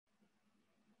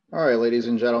All right, ladies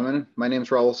and gentlemen, my name is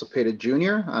Raul Cepeda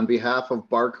Jr. On behalf of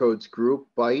Barcode's group,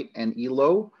 Byte, and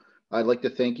ELO, I'd like to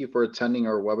thank you for attending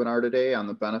our webinar today on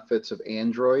the benefits of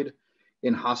Android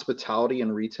in hospitality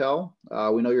and retail.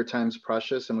 We know your time is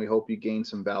precious, and we hope you gain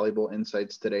some valuable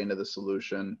insights today into the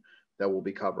solution that we'll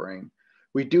be covering.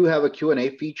 We do have a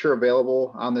Q&A feature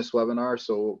available on this webinar,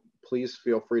 so please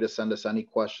feel free to send us any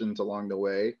questions along the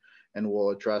way, and we'll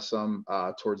address them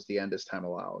towards the end as time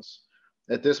allows.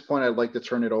 At this point, I'd like to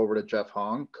turn it over to Jeff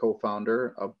Hong,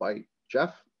 co-founder of Byte.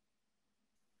 Jeff?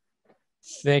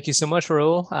 Thank you so much,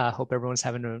 Raul. Hope everyone's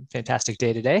having a fantastic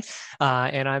day today.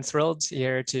 And I'm thrilled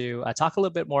here to talk a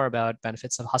little bit more about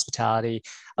benefits of hospitality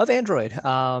of Android,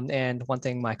 and one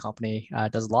thing my company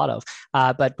does a lot of.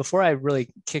 But before I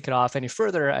really kick it off any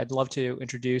further, I'd love to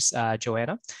introduce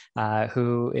Joanna,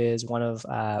 who is one of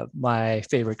my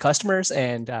favorite customers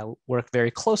and work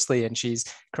very closely. And she's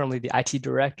currently the IT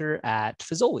director at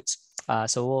Fazoli's.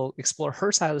 So we'll explore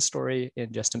her side of the story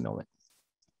in just a moment.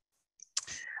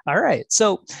 All right,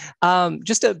 so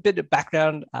just a bit of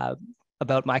background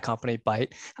about my company,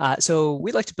 Byte. So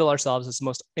we like to build ourselves as the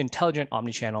most intelligent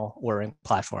omnichannel ordering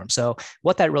platform. So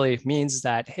what that really means is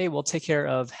that, hey, we'll take care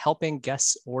of helping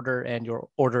guests order and your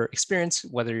order experience,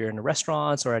 whether you're in a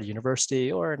restaurant or at a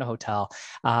university or in a hotel.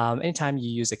 Anytime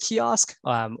you use a kiosk,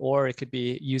 or it could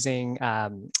be using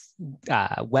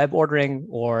web ordering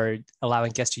or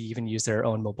allowing guests to even use their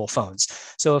own mobile phones.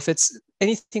 So if it's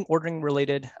anything ordering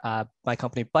related, my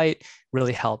company Byte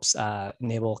really helps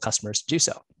enable customers to do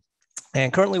so.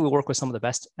 And currently we work with some of the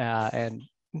best and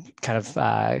kind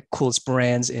of coolest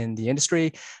brands in the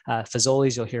industry.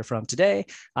 Fazoli's you'll hear from today,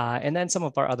 and then some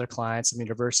of our other clients, some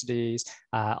universities,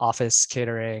 office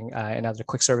catering, and other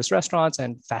quick service restaurants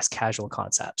and fast casual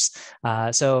concepts.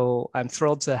 So I'm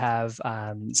thrilled to have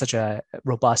such a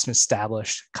robust and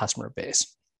established customer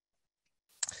base.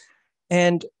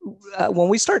 And when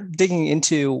we start digging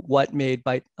into what made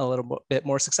Byte a little bit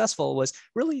more successful was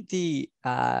really the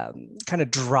kind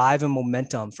of drive and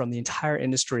momentum from the entire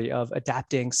industry of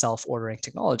adapting self-ordering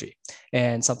technology,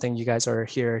 and something you guys are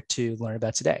here to learn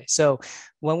about today. So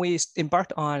when we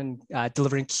embarked on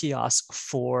delivering kiosks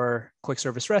for quick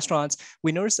service restaurants,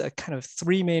 we noticed a kind of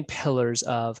three main pillars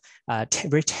of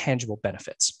very tangible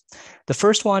benefits. The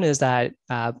first one is that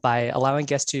by allowing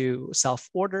guests to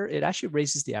self-order, it actually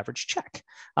raises the average check.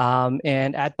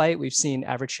 And at Byte, we've seen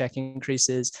average check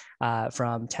increases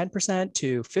from 10%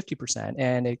 to 50%,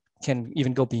 and it can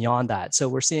even go beyond that. So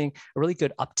we're seeing a really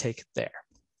good uptake there.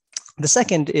 The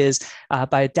second is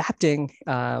by adopting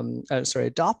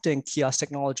kiosk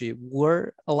technology,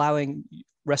 we're allowing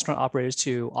restaurant operators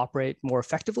to operate more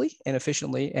effectively and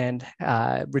efficiently and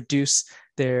reduce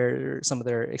some of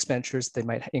their expenditures they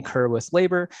might incur with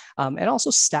labor, and also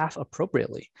staff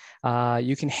appropriately.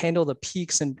 You can handle the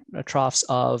peaks and troughs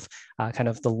of kind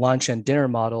of the lunch and dinner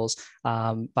models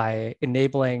by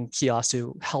enabling kiosks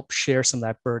to help share some of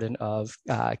that burden of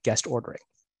guest ordering.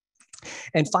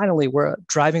 And finally, we're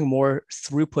driving more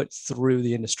throughput through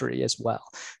the industry as well.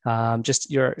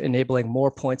 You're enabling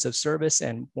more points of service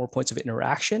and more points of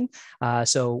interaction.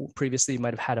 So previously you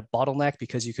might have had a bottleneck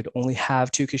because you could only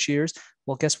have 2 cashiers.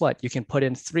 Well, guess what? You can put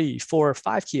in 3, 4,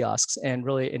 5 kiosks and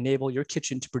really enable your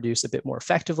kitchen to produce a bit more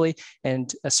effectively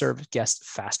and serve guests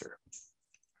faster.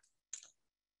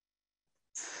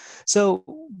 So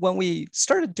when we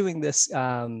started doing this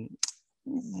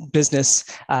business,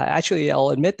 actually, I'll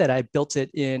admit that I built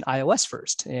it in iOS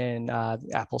first, in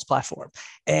Apple's platform.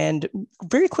 And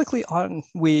very quickly on,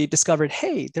 we discovered,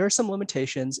 hey, there are some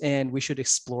limitations and we should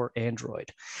explore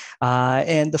Android.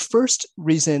 And the first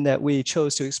reason that we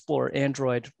chose to explore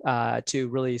Android to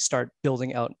really start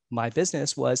building out my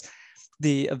business was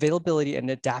the availability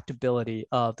and adaptability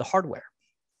of the hardware.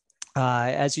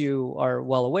 As you are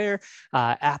well aware,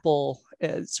 Apple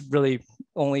really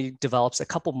only develops a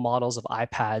couple models of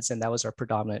iPads, and that was our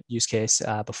predominant use case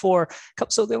before.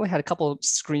 So they only had a couple of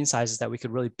screen sizes that we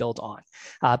could really build on.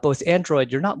 But with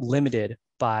Android, you're not limited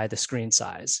by the screen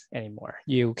size anymore.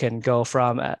 You can go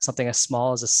from something as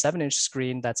small as a 7-inch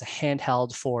screen that's a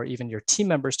handheld for even your team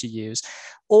members to use,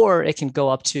 or it can go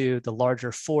up to the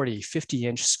larger 40,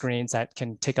 50-inch screens that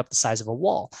can take up the size of a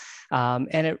wall.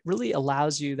 And it really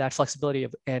allows you that flexibility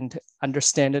and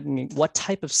understanding what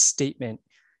type of statement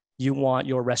you want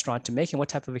your restaurant to make and what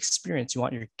type of experience you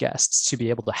want your guests to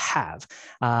be able to have.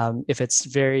 If it's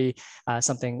very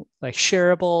something like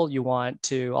shareable, you want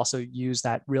to also use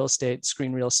that real estate,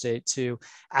 screen real estate, to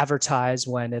advertise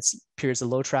when it's periods of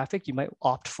low traffic. You might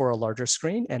opt for a larger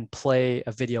screen and play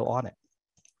a video on it.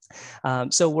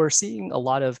 So we're seeing a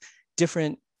lot of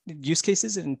different use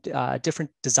cases and different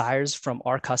desires from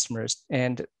our customers,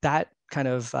 and that kind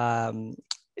of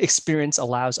experience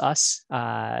allows us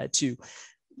to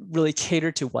really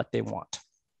cater to what they want.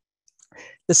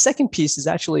 The second piece is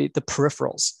actually the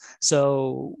peripherals.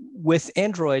 So with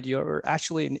Android, you're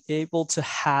actually able to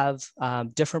have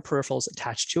different peripherals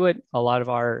attached to it. A lot of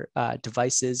our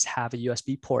devices have a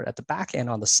USB port at the back and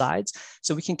on the sides.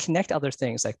 So we can connect other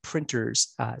things like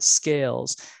printers,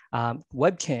 scales,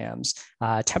 webcams,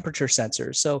 temperature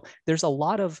sensors. So there's a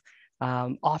lot of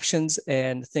options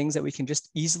and things that we can just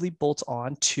easily bolt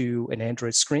on to an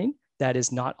Android screen that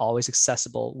is not always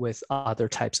accessible with other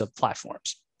types of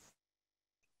platforms.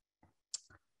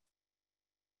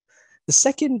 The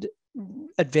second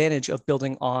advantage of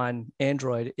building on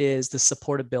Android is the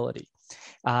supportability.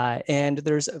 And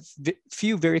there's a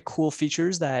few very cool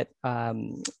features that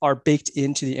are baked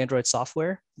into the Android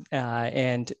software.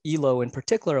 And ELO in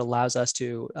particular allows us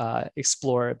to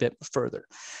explore a bit further.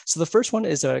 So the first one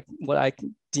is what I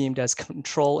deemed as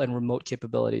control and remote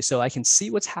capability. So I can see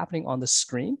what's happening on the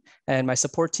screen, and my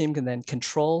support team can then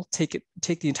take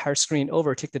the entire screen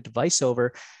over, take the device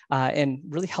over, and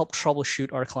really help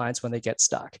troubleshoot our clients when they get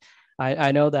stuck.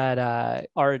 I know that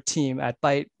our team at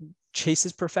Byte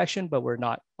chases perfection, but we're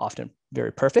not often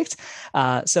very perfect.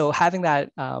 So having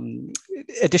that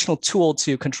additional tool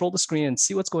to control the screen and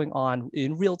see what's going on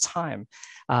in real time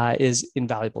is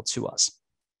invaluable to us.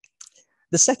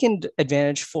 The second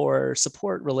advantage for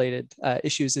support related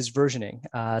issues is versioning.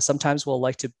 Sometimes we'll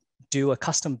like to do a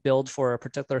custom build for a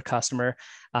particular customer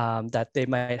that they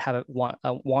might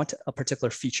want a particular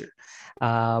feature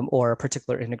or a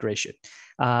particular integration.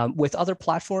 With other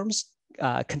platforms,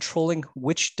 controlling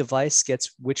which device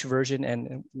gets which version,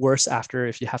 and worse after,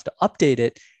 if you have to update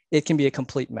it, it can be a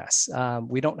complete mess.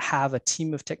 We don't have a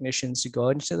team of technicians to go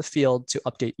into the field to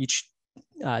update each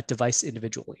device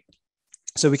individually.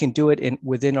 So we can do it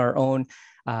within our own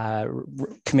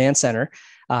command center,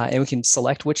 and we can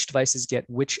select which devices get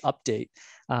which update.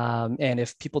 And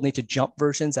if people need to jump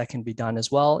versions, that can be done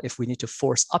as well. If we need to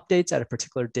force updates at a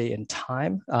particular day and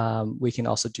time, we can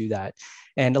also do that.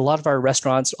 And a lot of our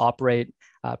restaurants operate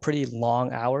pretty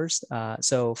long hours.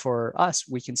 So for us,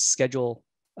 we can schedule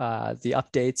the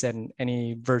updates and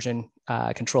any version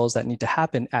controls that need to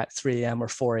happen at 3 a.m. or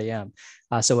 4 a.m.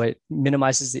 So it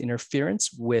minimizes the interference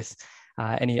with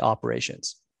any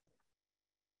operations.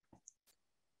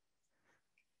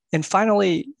 And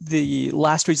finally, the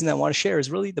last reason that I want to share is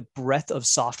really the breadth of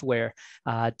software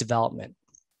development.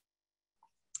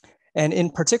 And in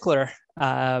particular,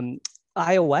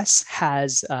 iOS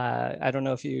has, I don't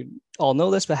know if you all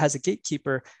know this, but has a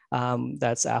gatekeeper,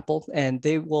 that's Apple, and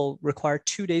they will require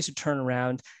 2 days to turn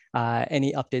around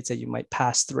any updates that you might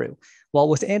pass through. While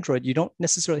with Android, you don't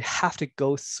necessarily have to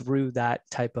go through that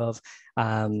type of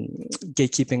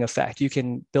gatekeeping effect. You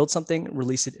can build something,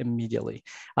 release it immediately.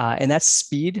 And that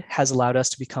speed has allowed us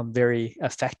to become very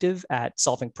effective at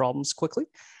solving problems quickly,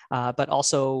 but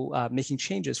also making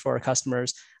changes for our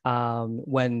customers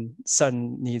when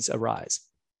sudden needs arise.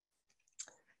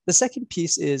 The second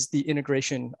piece is the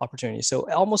integration opportunity. So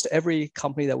almost every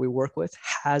company that we work with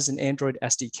has an Android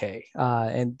SDK,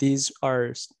 and these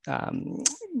are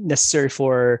necessary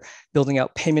for building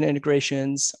out payment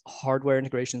integrations, hardware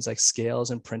integrations like scales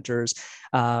and printers,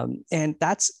 and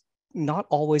that's not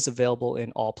always available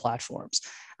in all platforms.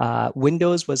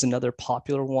 Windows was another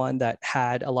popular one that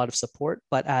had a lot of support,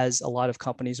 but as a lot of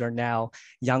companies are now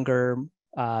younger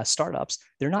startups,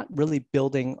 they're not really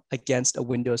building against a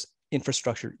Windows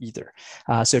infrastructure either.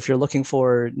 So if you're looking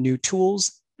for new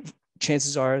tools,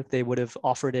 chances are they would have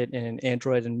offered it in an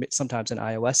Android and sometimes an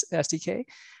iOS SDK.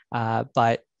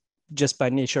 But just by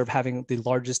nature of having the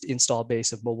largest install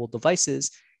base of mobile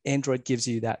devices, Android gives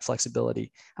you that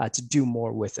flexibility to do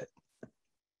more with it.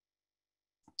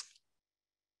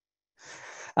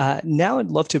 Now I'd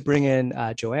love to bring in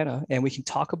Joanna, and we can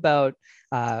talk about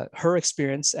her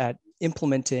experience at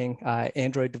implementing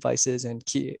Android devices and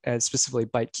specifically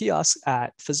Byte kiosks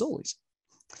at Fazoli's.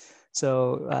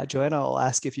 So Joanna, I'll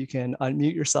ask if you can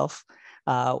unmute yourself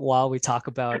while we talk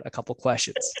about a couple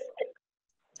questions.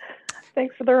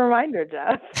 Thanks for the reminder,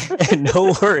 Jeff.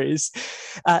 No worries.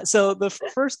 So the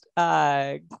first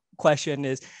question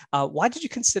is, why did you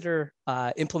consider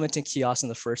implementing kiosks in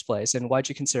the first place? And why did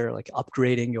you consider like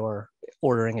upgrading your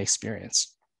ordering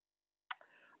experience?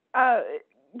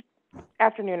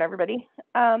 Afternoon, everybody.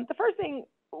 The first thing,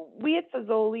 we at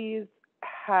Fazoli's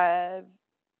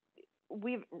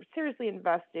we've seriously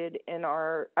invested in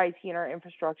our IT and our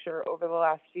infrastructure over the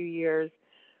last few years,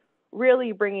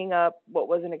 really bringing up what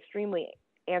was an extremely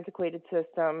antiquated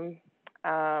system.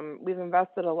 We've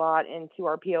invested a lot into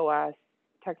our POS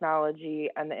technology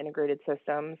and the integrated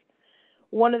systems.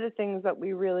 One of the things that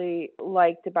we really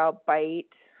liked about Byte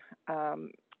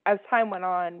as time went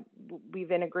on,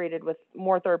 we've integrated with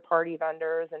more third-party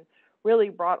vendors and really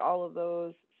brought all of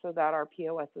those so that our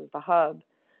POS is the hub.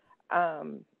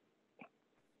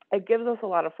 It gives us a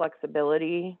lot of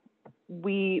flexibility.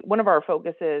 One of our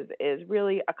focuses is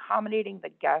really accommodating the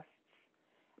guests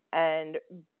and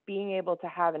being able to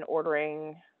have an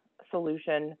ordering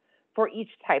solution for each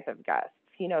type of guest.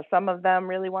 You know, some of them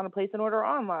really want to place an order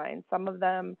online. Some of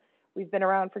them, we've been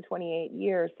around for 28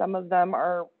 years. Some of them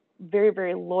are very,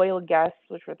 very loyal guests,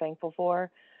 which we're thankful for,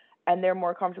 and they're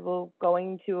more comfortable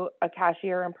going to a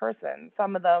cashier in person.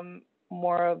 Some of them,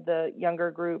 more of the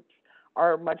younger groups,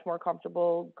 are much more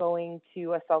comfortable going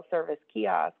to a self-service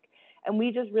kiosk. And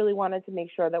we just really wanted to make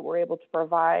sure that we're able to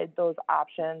provide those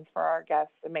options for our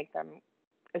guests and make them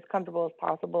as comfortable as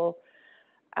possible.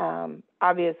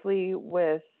 Obviously,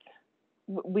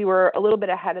 we were a little bit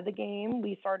ahead of the game.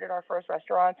 We started our first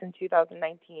restaurants in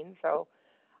 2019, so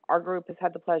our group has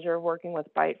had the pleasure of working with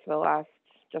Byte for the last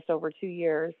just over 2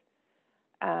 years.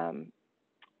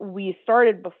 We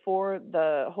started before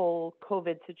the whole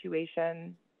COVID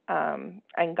situation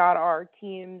and got our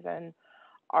teams and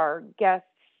our guests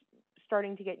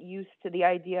starting to get used to the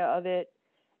idea of it.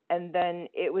 And then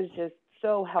it was just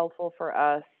so helpful for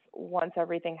us once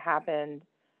everything happened.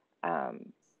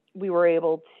 We were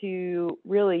able to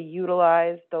really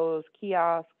utilize those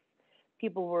kiosks.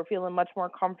 People were feeling much more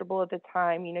comfortable at the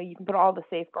time. You know, you can put all the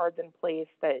safeguards in place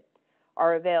that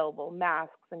are available,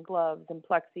 masks and gloves and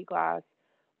plexiglass,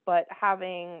 but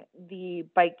having the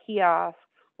Byte kiosks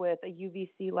with a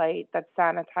UVC light that's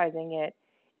sanitizing it,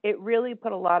 it really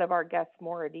put a lot of our guests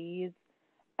more at ease.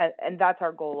 And that's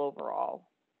our goal overall.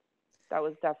 That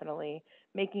was definitely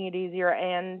making it easier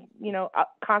and, you know,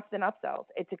 constant upsells.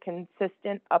 It's a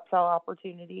consistent upsell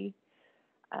opportunity.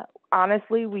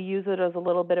 Honestly, we use it as a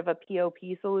little bit of a POP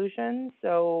solution.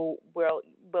 So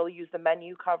we'll use the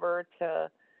menu cover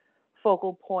to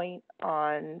focal point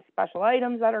on special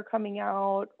items that are coming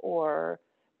out or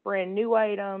brand new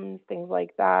items, things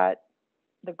like that.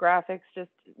 The graphics, just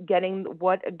getting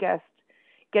what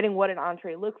an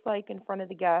entree looks like in front of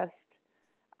the guest.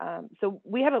 So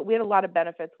we had a lot of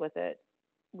benefits with it.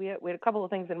 We had a couple of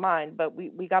things in mind, but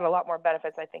we got a lot more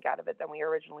benefits, I think, out of it than we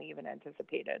originally even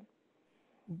anticipated.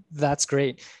 That's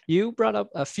great. You brought up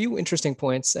a few interesting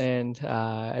points, and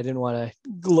I didn't want to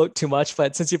gloat too much,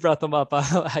 but since you brought them up,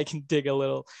 I can dig a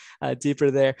little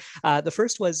deeper there. The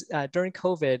first was during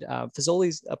COVID,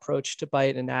 Fazoli's approached to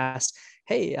Byte and asked,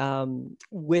 hey,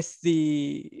 with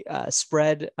the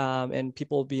spread and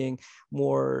people being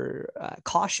more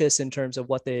cautious in terms of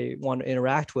what they want to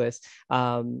interact with,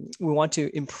 we want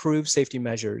to improve safety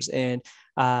measures. And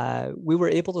we were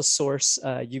able to source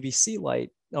a UVC light,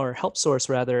 or help source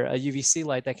rather, a UVC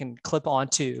light that can clip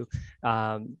onto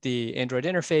the Android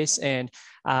interface. And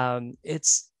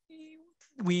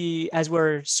as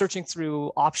we're searching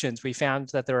through options, we found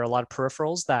that there are a lot of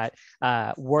peripherals that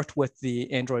worked with the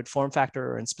Android form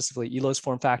factor, and specifically Elo's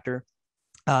form factor.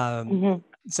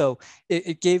 So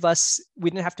it gave us,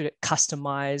 we didn't have to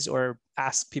customize or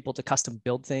ask people to custom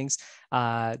build things.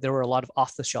 There were a lot of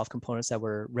off-the-shelf components that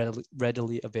were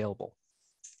readily available.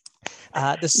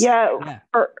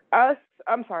 For us,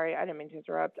 I'm sorry, I didn't mean to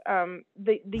interrupt.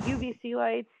 The UVC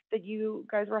lights that you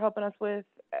guys were helping us with,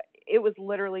 it was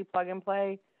literally plug and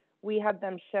play. We had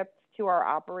them shipped to our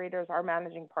operators. Our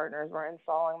managing partners were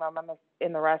installing them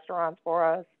in the restaurants for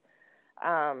us.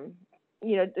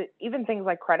 You know, even things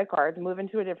like credit cards, moving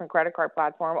to a different credit card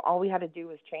platform, all we had to do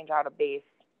was change out a base.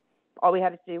 All we had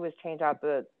to do was change out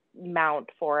the mount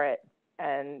for it,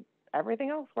 and everything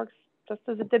else works just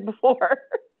as it did before.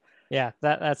 Yeah,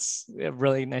 that's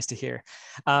really nice to hear.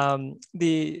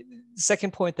 The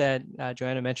second point that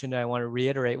Joanna mentioned, I want to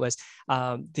reiterate, was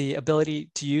the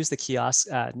ability to use the kiosk,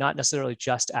 not necessarily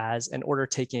just as an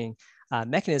order-taking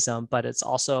mechanism, but it's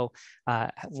also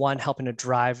one, helping to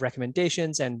drive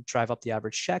recommendations and drive up the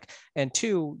average check, and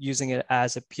two, using it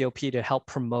as a POP to help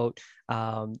promote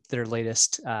their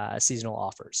latest seasonal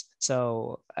offers.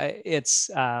 So it's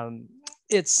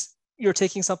you're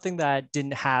taking something that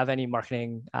didn't have any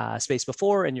marketing space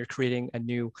before, and you're creating a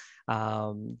new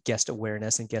guest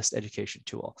awareness and guest education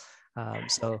tool.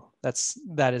 So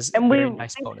that is a very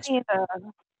nice bonus.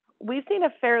 We've seen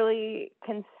a fairly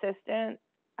consistent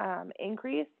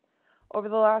increase over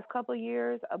the last couple of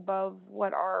years above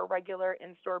what our regular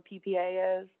in-store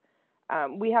PPA is.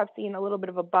 We have seen a little bit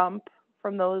of a bump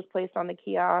from those placed on the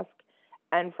kiosk.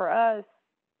 And for us,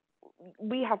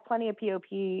 we have plenty of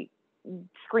POP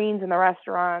screens in the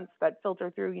restaurants that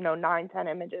filter through, 9, 10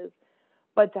 images.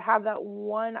 But to have that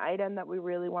one item that we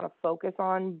really want to focus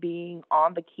on being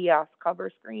on the kiosk cover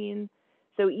screen,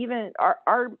 So even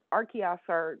our kiosks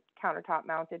are countertop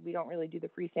mounted. We don't really do the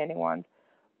freestanding ones,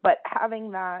 but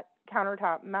having that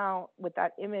countertop mount with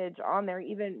that image on there,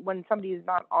 even when somebody is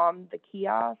not on the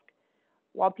kiosk,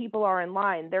 while people are in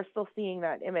line, they're still seeing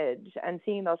that image and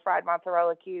seeing those fried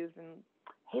mozzarella cubes, and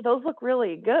hey, those look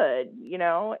really good. You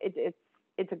know,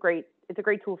 it's a great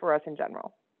tool for us in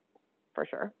general, for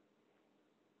sure.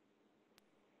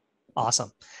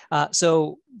 Awesome.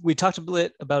 So we talked a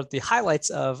bit about the highlights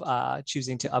of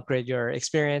choosing to upgrade your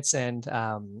experience and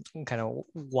kind of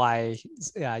why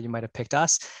you might have picked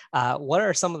us. What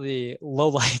are some of the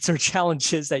lowlights or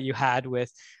challenges that you had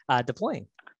with deploying?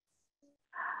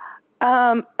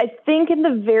 I think in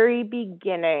the very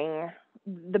beginning,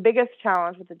 the biggest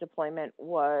challenge with the deployment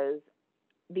was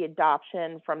the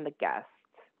adoption from the guests.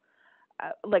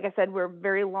 Like I said, we're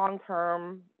very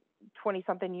long-term,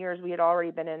 20-something years. We had already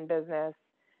been in business.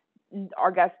 Our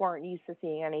guests weren't used to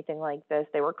seeing anything like this.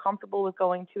 They were comfortable with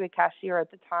going to a cashier at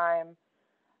the time.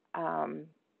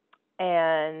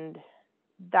 And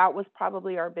that was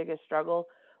probably our biggest struggle.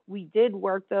 We did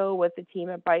work, though, with the team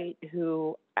at Byte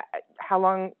who,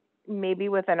 maybe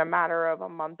within a matter of a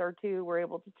month or two, were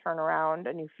able to turn around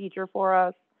a new feature for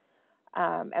us.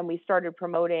 And we started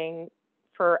promoting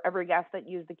for every guest that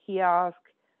used the kiosk,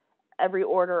 every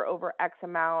order over X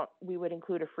amount, we would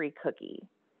include a free cookie.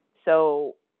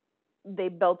 So they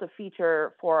built a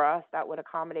feature for us that would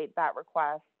accommodate that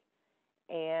request.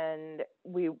 And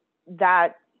it's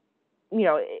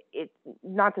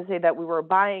not to say that we were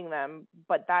buying them,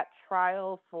 but that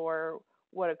trial for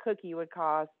what a cookie would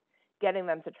cost, getting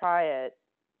them to try it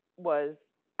was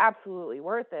absolutely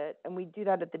worth it. And we do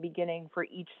that at the beginning for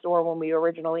each store when we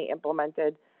originally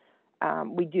implemented.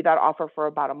 We do that offer for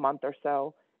about a month or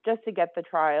so just to get the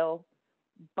trial.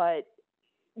 But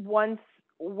once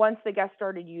the guests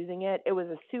started using it, it was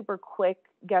a super quick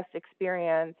guest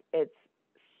experience. It's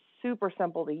super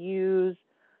simple to use.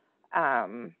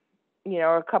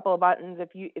 A couple of buttons.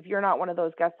 If you're not one of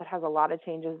those guests that has a lot of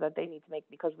changes that they need to make,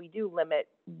 because we do limit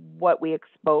what we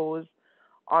expose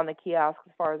on the kiosk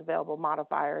as far as available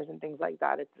modifiers and things like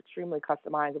that. It's extremely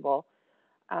customizable.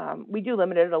 We do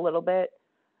limit it a little bit,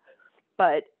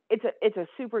 but it's a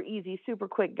super easy, super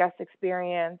quick guest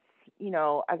experience,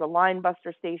 as a line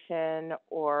buster station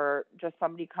or just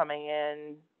somebody coming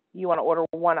in, you want to order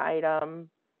one item,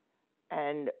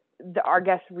 and our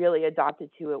guests really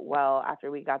adopted to it well after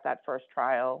we got that first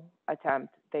trial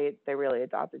attempt. They really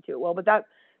adopted to it well, but that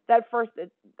first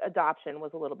adoption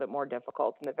was a little bit more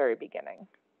difficult in the very beginning.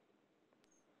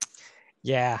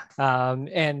 Yeah.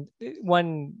 And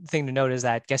one thing to note is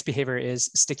that guest behavior is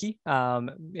sticky.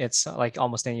 It's like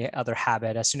almost any other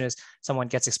habit. As soon as someone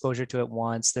gets exposure to it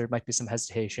once, there might be some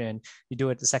hesitation. You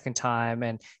do it the second time.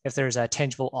 And if there's a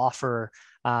tangible offer,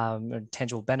 or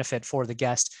tangible benefit for the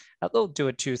guest, they'll do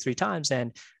it 2 or 3 times.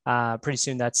 And pretty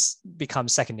soon that's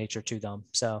becomes second nature to them.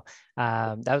 So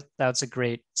that's a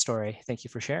great story. Thank you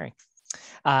for sharing.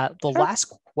 The last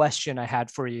question I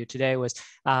had for you today was,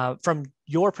 from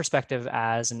your perspective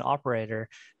as an operator,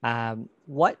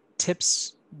 what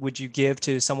tips would you give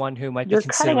to someone who might be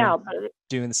considering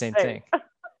doing the same thing?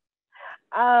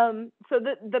 So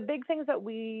the big things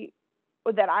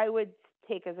that I would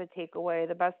take as a takeaway,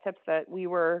 the best tips that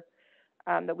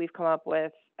that we've come up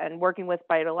with, and working with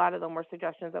Byte, a lot of them were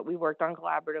suggestions that we worked on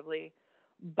collaboratively.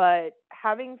 But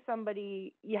having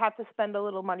somebody, you have to spend a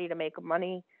little money to make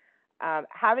money.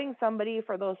 Having somebody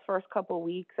for those first couple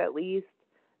weeks at least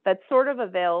that's sort of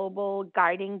available,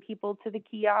 guiding people to the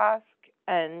kiosk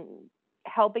and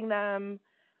helping them,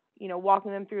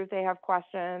 walking them through if they have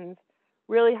questions,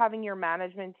 really having your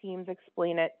management teams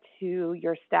explain it to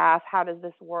your staff. How does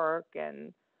this work?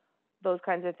 And those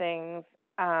kinds of things.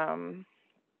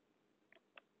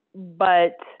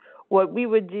 But what we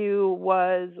would do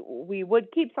was we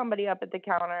would keep somebody up at the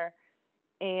counter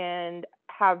and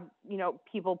have,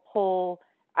 people pull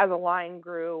as a line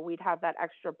grew. We'd have that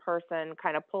extra person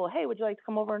kind of pull, hey, would you like to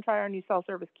come over and try our new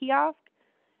self-service kiosk?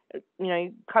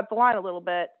 You cut the line a little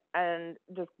bit and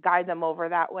just guide them over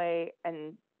that way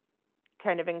and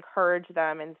kind of encourage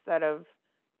them instead of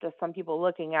just some people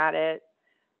looking at it,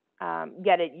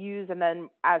 get it used. And then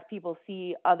as people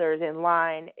see others in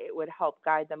line, it would help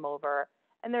guide them over.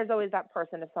 And there's always that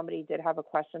person if somebody did have a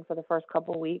question for the first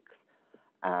couple of weeks.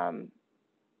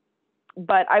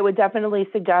 But I would definitely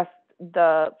suggest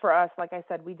for us, like I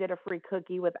said, we did a free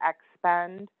cookie with X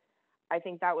spend. I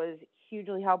think that was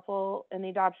hugely helpful in the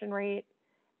adoption rate.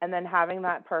 And then having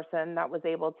that person that was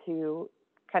able to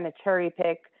kind of cherry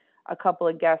pick a couple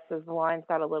of guests as the lines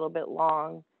got a little bit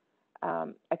long,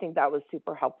 I think that was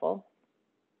super helpful.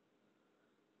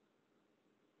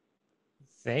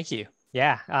 Thank you.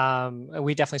 Yeah,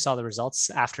 we definitely saw the results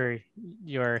after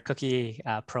your cookie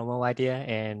promo idea,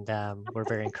 and we're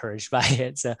very encouraged by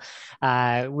it. So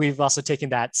we've also taken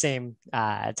that same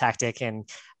tactic and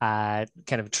kind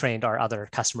of trained our other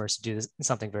customers to do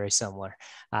something very similar.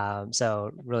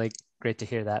 So really great to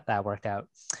hear that that worked out.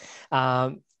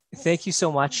 Thank you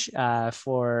so much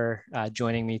for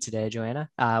joining me today, Joanna.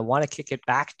 I want to kick it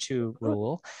back to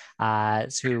Rahul,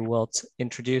 who will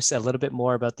introduce a little bit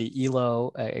more about the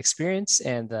ELO experience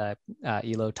and the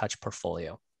ELO Touch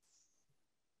portfolio.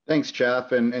 Thanks,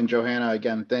 Jeff. And Johanna,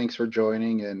 again, thanks for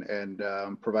joining and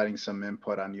providing some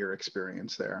input on your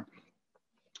experience there.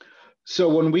 So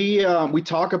when we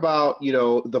talk about,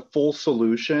 the full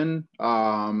solution,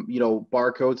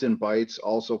 Barcodes and Bytes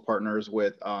also partners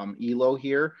with ELO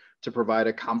here to provide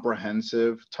a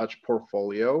comprehensive touch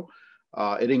portfolio.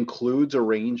 It includes a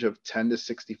range of 10 to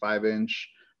 65 inch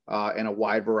and a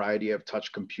wide variety of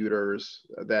touch computers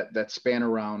that span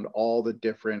around all the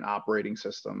different operating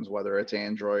systems, whether it's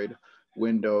Android,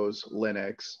 Windows,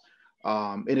 Linux.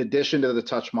 In addition to the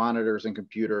touch monitors and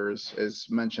computers, as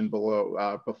mentioned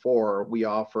before, we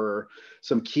offer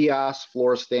some kiosks,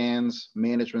 floor stands,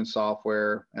 management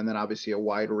software, and then obviously a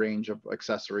wide range of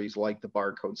accessories like the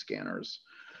barcode scanners.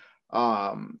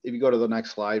 If you go to the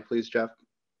next slide, please, Jeff.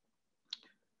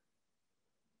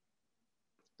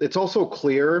 It's also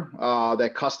clear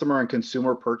that customer and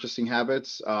consumer purchasing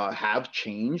habits have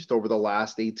changed over the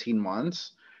last 18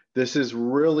 months. This is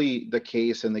really the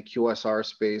case in the QSR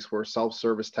space where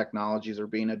self-service technologies are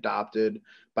being adopted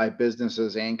by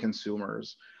businesses and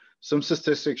consumers. Some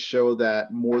statistics show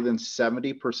that more than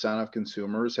 70% of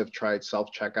consumers have tried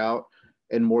self-checkout,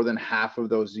 and more than half of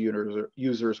those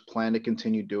users plan to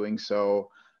continue doing so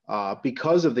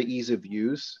because of the ease of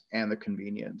use and the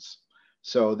convenience.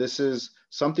 So this is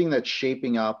something that's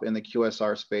shaping up in the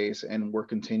QSR space, and we're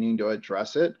continuing to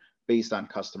address it based on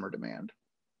customer demand.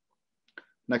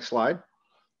 Next slide.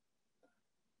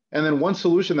 And then one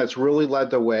solution that's really led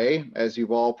the way, as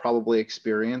you've all probably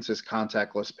experienced, is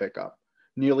contactless pickup.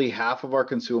 Nearly half of our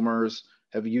consumers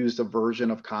have used a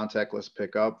version of contactless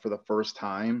pickup for the first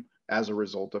time as a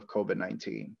result of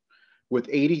COVID-19. With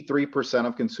 83%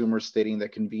 of consumers stating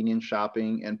that convenience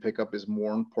shopping and pickup is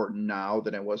more important now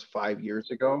than it was 5 years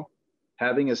ago,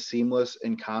 having a seamless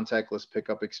and contactless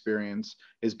pickup experience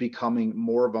is becoming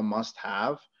more of a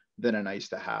must-have than a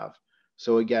nice-to-have.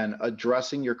 So again,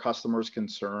 addressing your customers'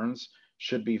 concerns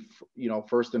should be,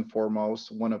 first and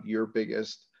foremost, one of your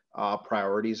biggest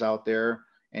priorities out there,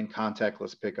 and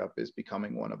contactless pickup is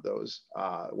becoming one of those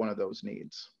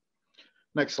needs.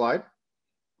 Next slide.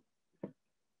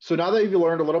 So now that you've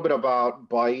learned a little bit about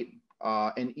Byte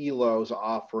and ELO's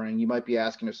offering, you might be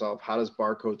asking yourself, how does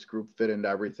Barcodes Group fit into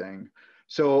everything?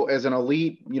 So as an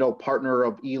elite, partner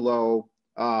of ELO,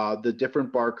 the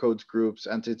different Barcodes Group's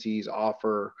entities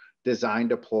offer design,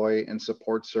 deploy, and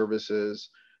support services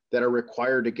that are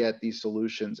required to get these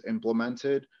solutions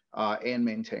implemented and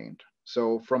maintained.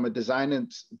 So from a design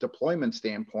and deployment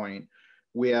standpoint,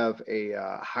 we have a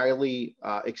highly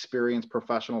experienced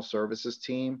professional services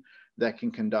team that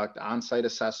can conduct on-site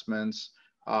assessments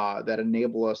that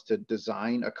enable us to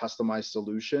design a customized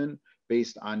solution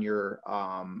based on your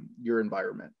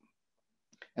environment.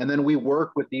 And then we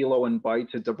work with ELO and Byte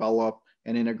to develop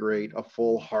and integrate a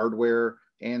full hardware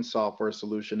and software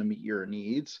solution to meet your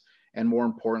needs, and more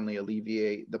importantly,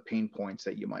 alleviate the pain points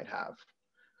that you might have.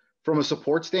 From a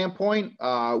support standpoint,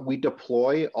 we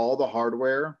deploy all the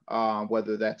hardware,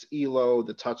 whether that's ELO,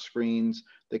 the touchscreens,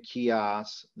 the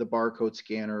kiosks, the barcode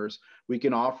scanners. We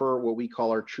can offer what we call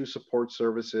our true support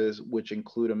services, which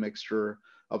include a mixture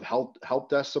of help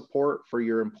desk support for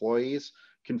your employees,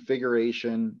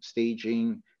 configuration,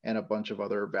 staging, and a bunch of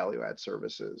other value-add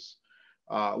services.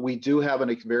 We do have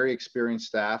a very experienced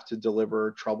staff to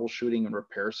deliver troubleshooting and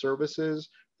repair services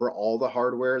for all the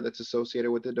hardware that's associated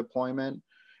with the deployment.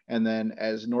 And then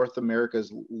as North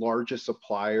America's largest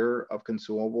supplier of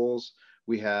consumables,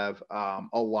 we have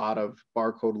a lot of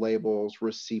barcode labels,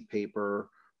 receipt paper,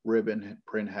 ribbon,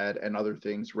 print head, and other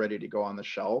things ready to go on the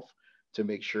shelf to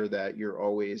make sure that you're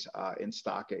always in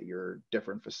stock at your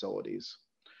different facilities.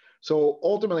 So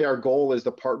ultimately, our goal is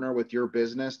to partner with your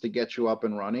business to get you up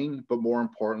and running. But more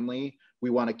importantly,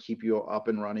 we want to keep you up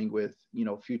and running with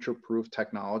future-proof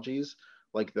technologies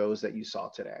like those that you saw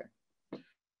today.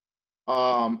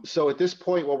 So at this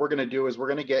point, what we're going to do is we're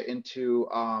going to get into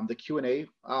the Q&A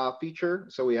feature.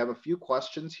 So we have a few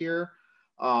questions here.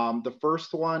 The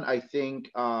first one, I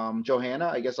think, Johanna,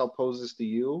 I guess I'll pose this to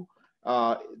you,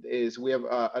 is we have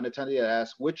an attendee that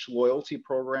asks, which loyalty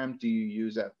program do you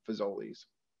use at Fazoli's?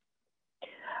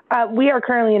 We are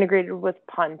currently integrated with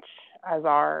Punch as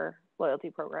our loyalty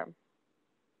program.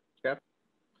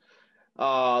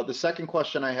 The second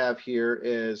question I have here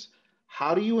is,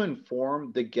 how do you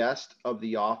inform the guest of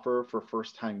the offer for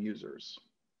first-time users?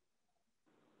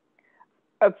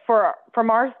 From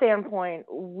our standpoint,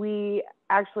 we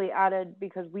actually added,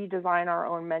 because we design our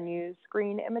own menu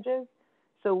screen images,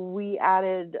 so we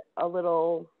added a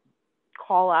little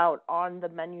call out on the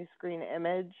menu screen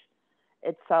image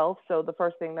itself. So the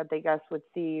first thing that the guests would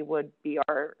see would be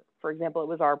for example, it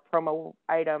was our promo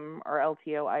item, our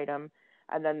LTO item,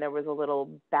 and then there was a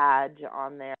little badge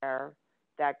on there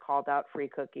that called out free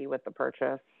cookie with the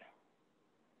purchase.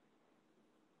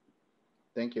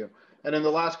 Thank you. And then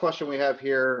the last question we have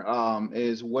here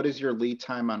is, what is your lead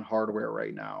time on hardware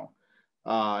right now?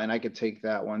 And I could take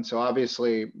that one. So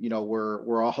obviously,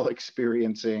 we're all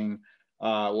experiencing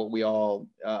what we all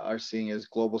are seeing as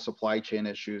global supply chain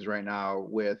issues right now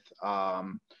with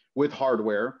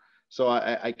hardware. So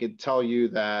I could tell you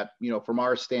that, from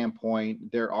our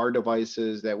standpoint, there are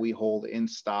devices that we hold in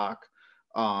stock,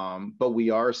 but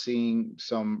we are seeing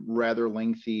some rather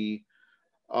lengthy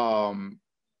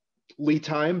lead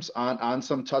times on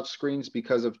some touch screens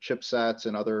because of chipsets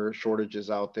and other shortages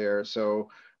out there. So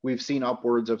we've seen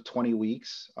upwards of 20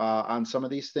 weeks on some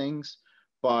of these things,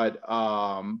 but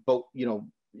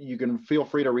you can feel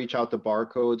free to reach out to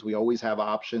Barcodes. We always have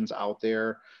options out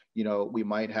there. We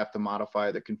might have to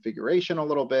modify the configuration a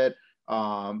little bit,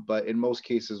 but in most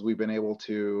cases, we've been able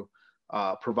to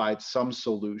provide some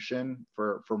solution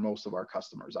for most of our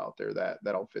customers out there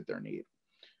that'll fit their need.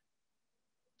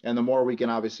 And the more we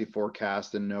can obviously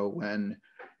forecast and know when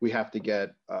we have to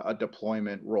get a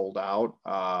deployment rolled out,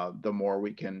 the more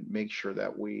we can make sure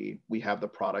that we have the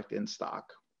product in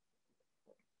stock.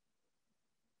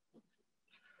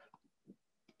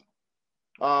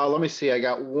 Let me see, I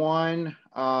got one.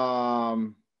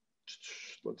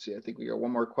 Let's see, I think we got one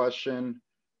more question.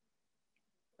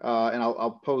 And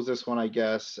I'll pose this one, I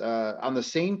guess. On the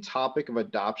same topic of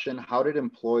adoption, how did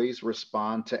employees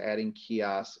respond to adding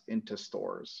kiosks into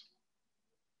stores?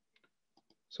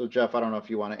 So Jeff, I don't know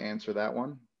if you want to answer that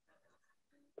one.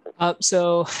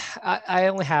 So I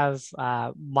only have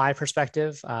my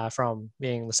perspective from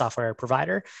being the software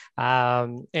provider.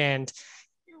 And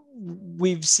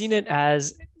we've seen it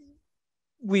as,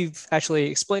 we've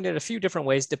actually explained it a few different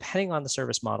ways depending on the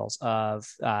service models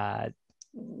of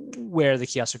where the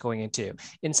kiosks are going into.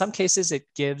 In some cases, it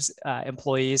gives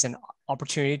employees an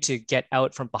opportunity to get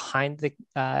out from behind the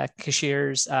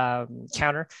cashier's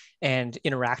counter and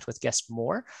interact with guests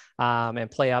more,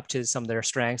 and play up to some of their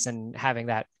strengths and having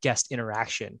that guest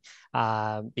interaction.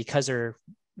 Because they're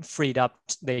freed up,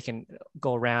 they can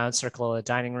go around, circle the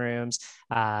dining rooms,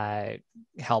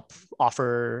 help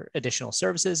offer additional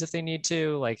services if they need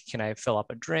to, like, can I fill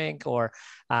up a drink, or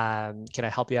can I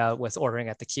help you out with ordering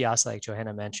at the kiosk, like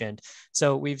Johanna mentioned.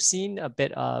 So we've seen a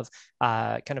bit of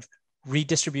kind of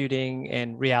redistributing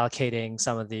and reallocating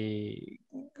some of the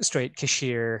straight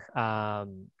cashier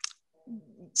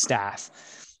staff.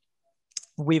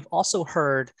 We've also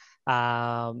heard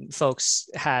folks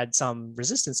had some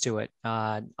resistance to it.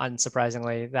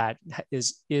 Unsurprisingly, that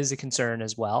is a concern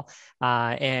as well.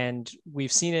 And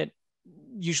we've seen it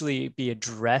usually be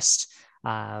addressed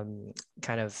kind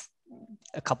of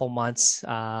a couple months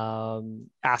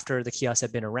after the kiosks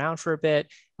have been around for a bit.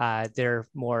 They're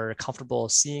more comfortable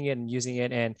seeing it and using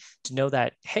it, and to know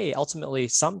that, hey, ultimately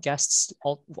some guests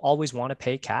always want to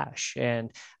pay cash.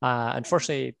 And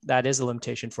unfortunately, that is a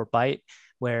limitation for Byte,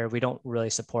 where we don't really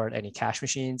support any cash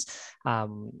machines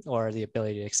or the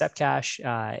ability to accept cash.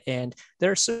 And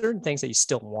there are certain things that you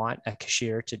still want a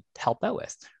cashier to help out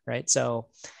with, right? So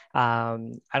I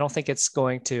don't think it's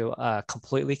going to a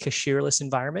completely cashierless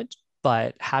environment,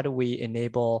 but how do we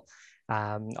enable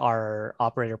our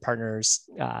operator partners,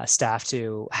 staff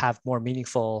to have more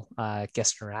meaningful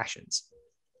guest interactions?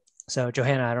 So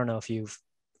Johanna, I don't know if you've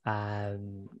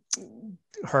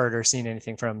heard or seen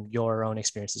anything from your own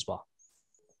experience as well.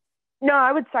 No,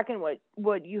 I would second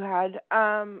what you had.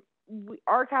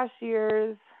 Our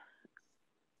cashiers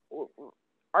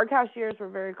were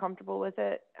very comfortable with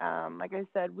it. Like I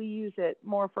said, we use it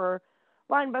more for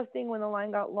line busting when the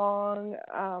line got long.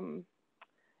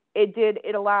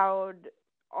 It allowed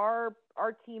our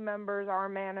team members, our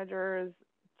managers,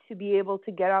 to be able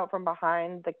to get out from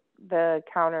behind the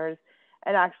counters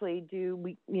and actually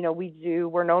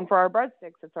we're known for our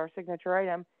breadsticks. It's our signature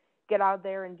item. Get out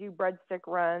there and do breadstick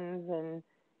runs and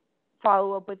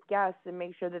follow up with guests and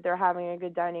make sure that they're having a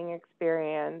good dining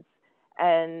experience.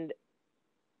 And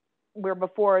where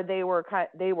before they were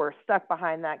stuck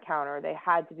behind that counter, they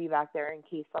had to be back there in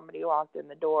case somebody walked in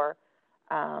the door.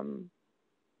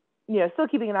 Still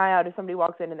keeping an eye out if somebody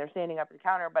walks in and they're standing up at the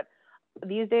counter, but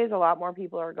these days, a lot more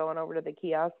people are going over to the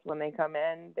kiosk when they come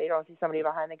in. They don't see somebody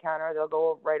behind the counter. They'll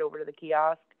go right over to the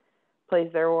kiosk,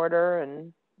 place their order,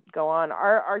 and go on.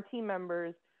 Our team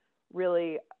members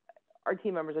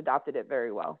adopted it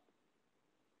very well.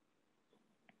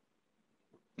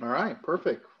 All right,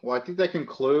 perfect. Well, I think that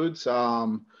concludes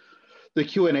the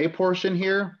Q&A portion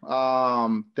here.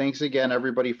 Thanks again,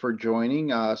 everybody, for joining.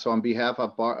 So on behalf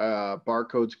of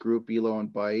Barcodes Group, Elo, and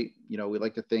Byte, we'd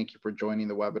like to thank you for joining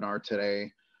the webinar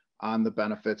today on the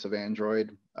benefits of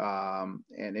Android. And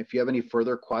if you have any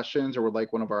further questions or would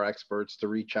like one of our experts to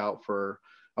reach out for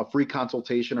a free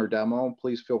consultation or demo,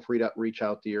 please feel free to reach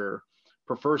out to your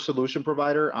preferred solution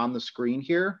provider on the screen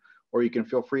here, or you can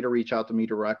feel free to reach out to me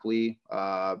directly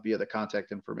via the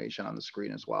contact information on the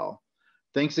screen as well.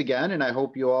 Thanks again, and I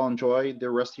hope you all enjoy the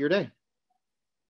rest of your day.